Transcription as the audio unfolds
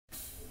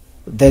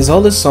There's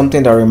always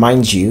something that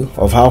reminds you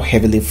of how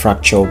heavily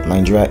fractured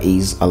Nigeria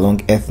is along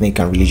ethnic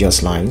and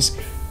religious lines,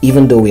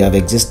 even though we have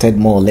existed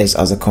more or less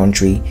as a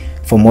country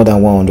for more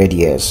than 100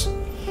 years.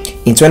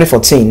 In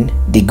 2014,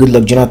 the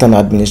Goodluck Jonathan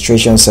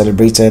administration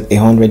celebrated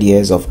 100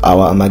 years of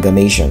our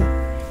amalgamation.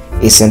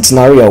 A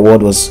centenary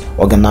award was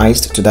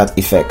organized to that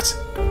effect.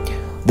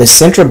 The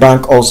central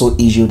bank also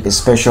issued a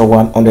special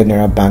 100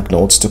 naira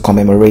banknote to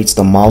commemorate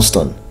the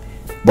milestone.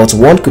 But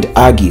one could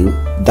argue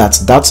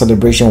that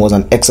celebration was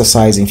an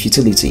exercise in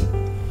futility.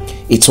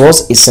 It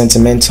was a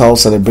sentimental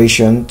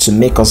celebration to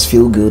make us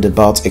feel good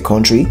about a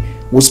country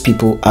whose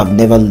people have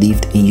never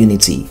lived in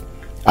unity.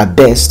 At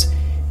best,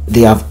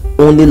 they have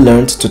only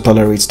learned to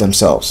tolerate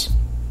themselves.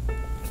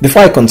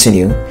 Before I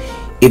continue,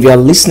 if you are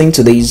listening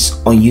to this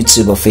on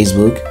YouTube or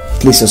Facebook,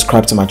 please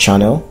subscribe to my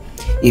channel.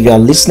 If you are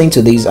listening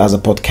to this as a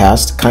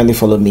podcast, kindly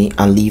follow me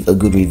and leave a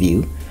good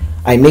review.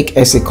 I make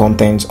essay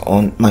content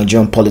on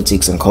Nigerian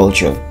politics and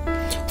culture.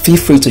 Feel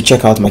free to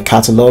check out my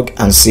catalog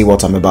and see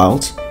what I'm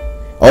about.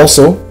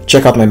 Also,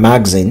 check out my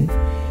magazine.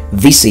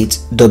 Visit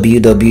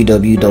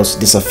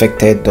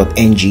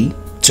www.disaffected.ng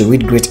to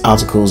read great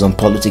articles on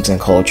politics and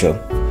culture.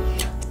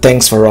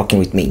 Thanks for rocking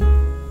with me.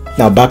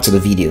 Now back to the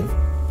video.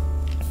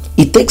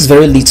 It takes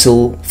very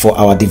little for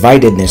our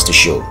dividedness to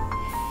show.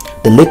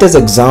 The latest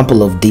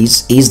example of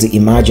this is the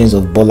emergence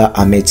of Bola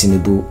Ahmed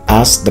Tinubu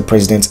as the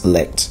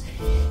president-elect.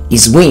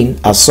 His win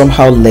has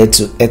somehow led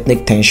to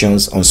ethnic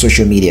tensions on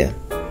social media.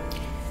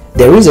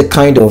 There is a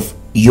kind of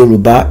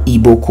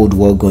Yoruba-Igbo code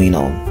war going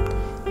on.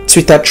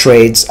 Twitter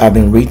threads have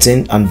been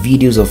written and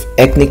videos of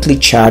ethnically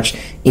charged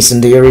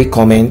incendiary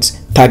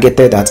comments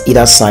targeted at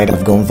either side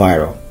have gone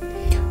viral.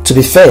 To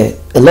be fair,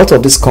 a lot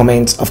of these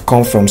comments have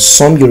come from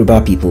some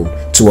Yoruba people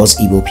towards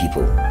Igbo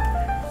people.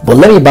 But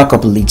let me back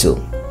up a little.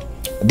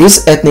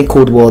 This ethnic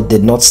code war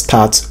did not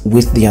start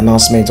with the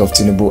announcement of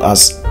Tinubu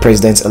as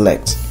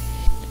president-elect.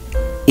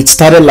 It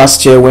started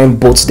last year when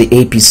both the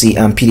APC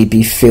and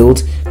PDP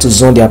failed to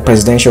zone their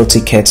presidential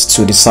tickets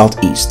to the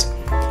southeast.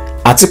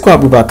 Atiku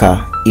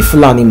Abubakar, a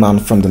Fulani man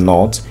from the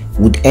north,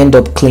 would end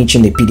up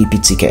clinching the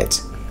PDP ticket.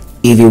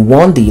 If he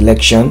won the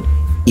election,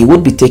 he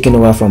would be taken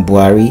over from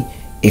Buhari,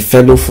 a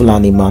fellow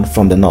Fulani man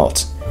from the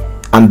north.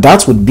 And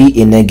that would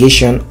be a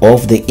negation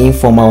of the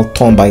informal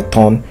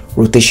turn-by-turn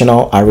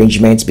rotational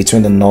arrangement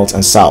between the north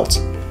and south.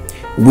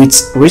 With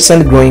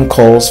recent growing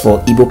calls for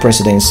Igbo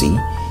presidency,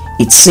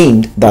 it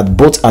seemed that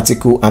both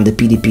Atiku and the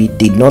PDP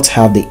did not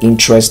have the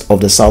interest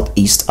of the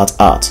southeast at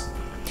heart.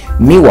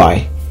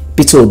 Meanwhile,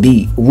 Peter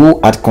Obi,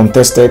 who had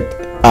contested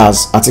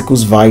as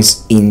Atiku's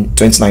vice in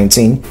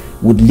 2019,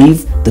 would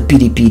leave the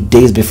PDP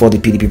days before the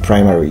PDP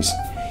primaries.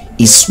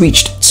 He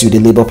switched to the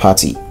Labour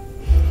Party.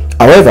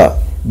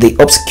 However, the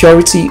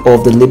obscurity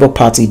of the Labour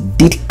Party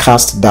did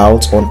cast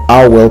doubt on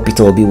how well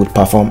Peter Obi would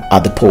perform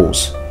at the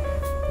polls.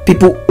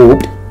 People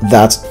hoped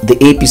that the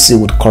APC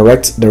would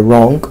correct the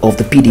wrong of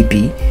the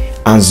PDP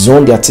and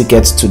zone their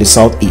tickets to the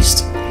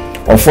southeast.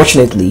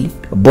 Unfortunately,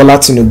 Bola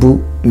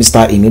Tinubu,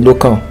 Mr.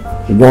 Emilokan,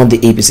 won the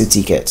APC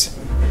ticket.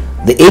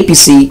 The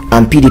APC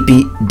and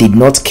PDP did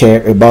not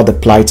care about the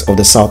plight of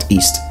the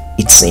southeast,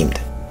 it seemed.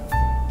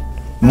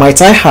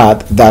 Might I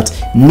add that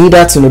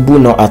neither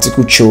Tinubu nor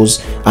Atiku chose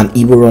an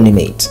Igbo running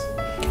mate.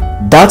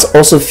 That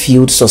also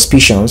fueled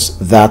suspicions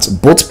that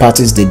both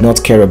parties did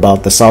not care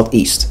about the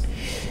southeast.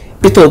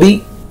 Peter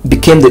Obi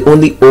became the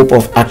only hope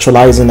of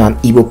actualizing an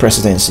Igbo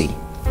presidency.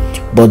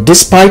 But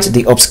despite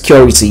the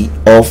obscurity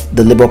of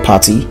the Labour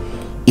Party,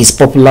 his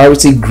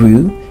popularity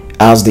grew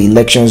as the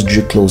elections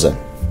drew closer.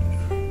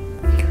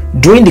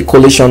 During the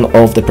collation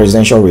of the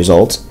presidential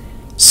results,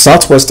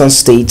 southwestern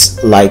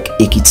states like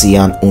Ekiti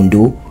and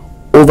Ondo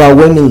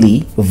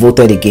overwhelmingly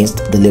voted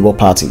against the Labour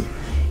Party.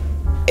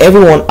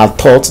 Everyone had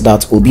thought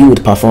that Obi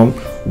would perform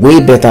way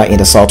better in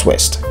the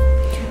southwest.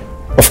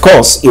 Of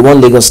course, he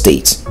won Lagos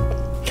State.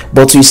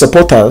 But to his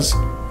supporters,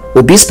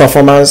 Obi's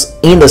performance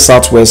in the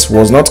southwest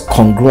was not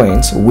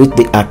congruent with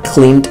the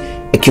acclaimed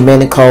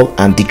ecumenical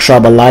and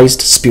detribalized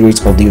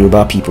spirit of the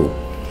Yoruba people.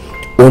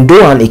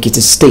 Ondo and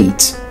Ekiti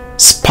State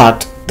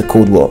sparked the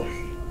Cold War.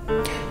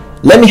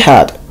 Let me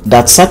add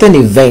that certain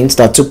events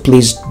that took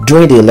place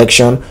during the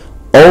election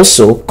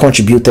also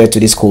contributed to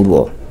this Cold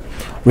War.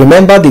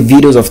 Remember the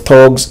videos of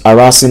thugs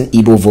harassing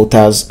Igbo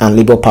voters and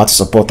Labour Party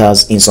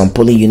supporters in some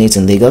polling units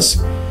in Lagos?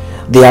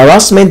 The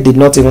harassment did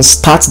not even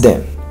start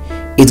then.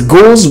 It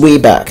goes way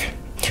back.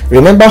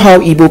 Remember how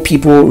Igbo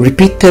people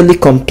repeatedly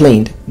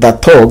complained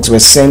that thugs were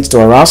sent to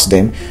harass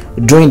them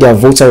during their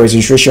voter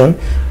registration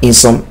in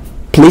some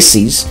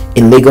places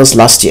in Lagos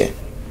last year?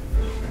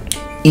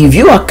 If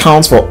you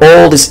account for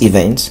all these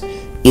events,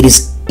 it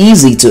is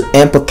easy to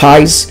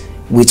empathize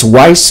with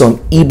why some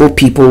Igbo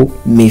people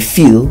may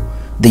feel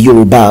the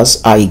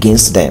Yorubas are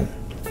against them.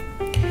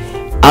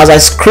 As I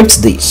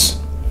script this,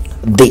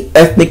 the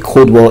ethnic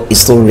code war is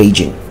still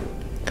raging.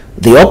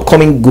 The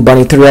upcoming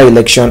gubernatorial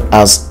election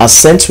has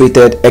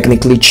accentuated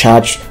ethnically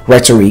charged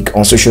rhetoric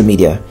on social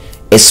media,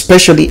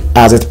 especially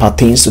as it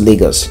pertains to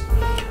Lagos.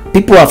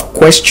 People have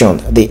questioned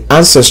the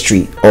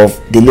ancestry of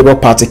the Labour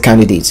Party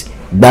candidate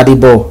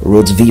Gbadebo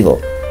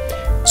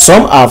Rhodes-Vivour.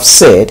 Some have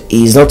said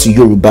he is not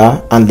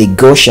Yoruba and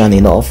Lagosian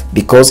enough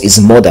because his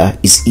mother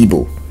is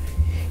Igbo.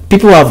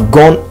 People have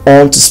gone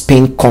on to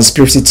spin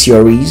conspiracy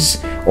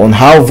theories on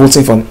how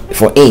voting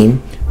for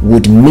him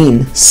would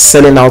mean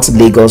selling out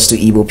Lagos to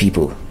Igbo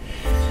people.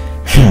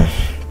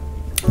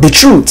 The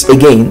truth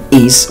again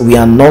is we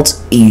are not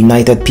a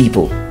united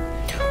people.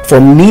 For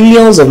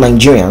millions of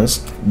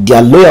Nigerians,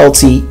 their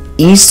loyalty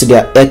is to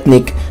their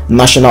ethnic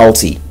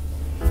nationality.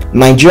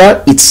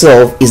 Nigeria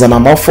itself is an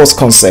amorphous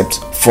concept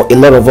for a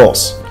lot of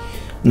us.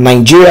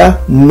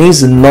 Nigeria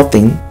means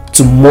nothing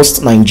to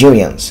most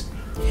Nigerians.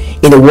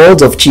 In the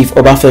words of Chief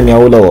Obafemi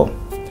Awolowo,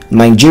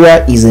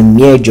 Nigeria is a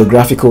mere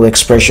geographical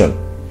expression.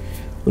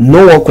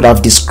 No one could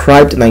have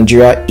described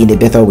Nigeria in a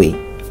better way.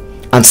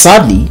 And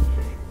sadly,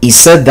 he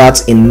said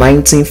that in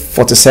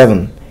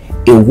 1947,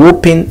 a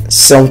whopping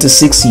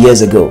 76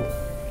 years ago.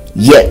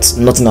 Yet,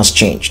 nothing has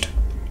changed.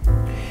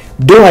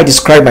 Though I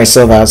describe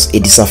myself as a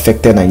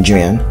disaffected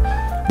Nigerian,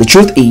 the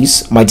truth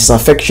is my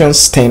disaffection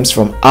stems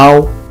from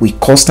how we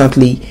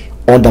constantly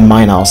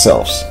undermine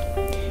ourselves.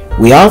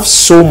 We have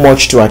so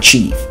much to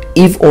achieve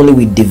if only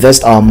we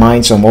divest our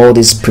minds from all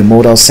this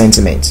primordial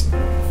sentiment.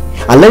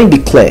 And let me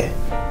be clear,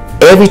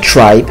 every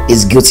tribe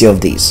is guilty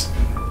of this.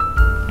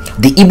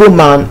 The Igbo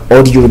man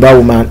or the Yoruba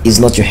woman is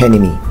not your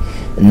enemy.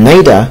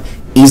 Neither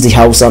is the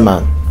Hausa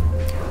man.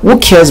 Who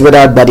cares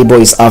whether Gbadebo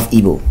is half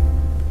Igbo?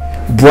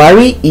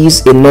 Buhari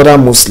is a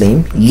northern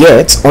Muslim,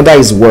 yet under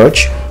his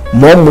watch,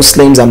 more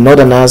Muslims and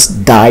northerners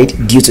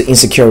died due to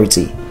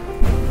insecurity.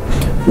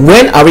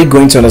 When are we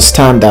going to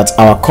understand that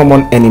our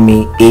common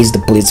enemy is the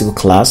political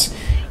class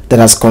that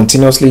has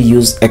continuously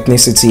used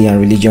ethnicity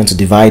and religion to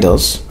divide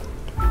us?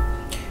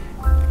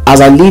 As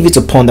I leave you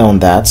to ponder on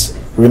that,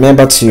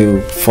 remember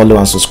to follow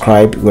and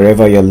subscribe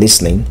wherever you're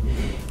listening.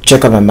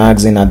 Check out my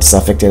magazine at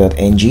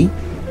disaffected.ng.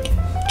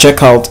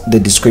 Check out the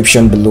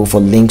description below for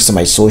links to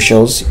my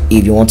socials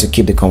if you want to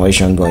keep the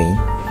conversation going.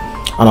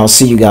 And I'll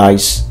see you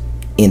guys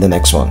in the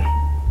next one.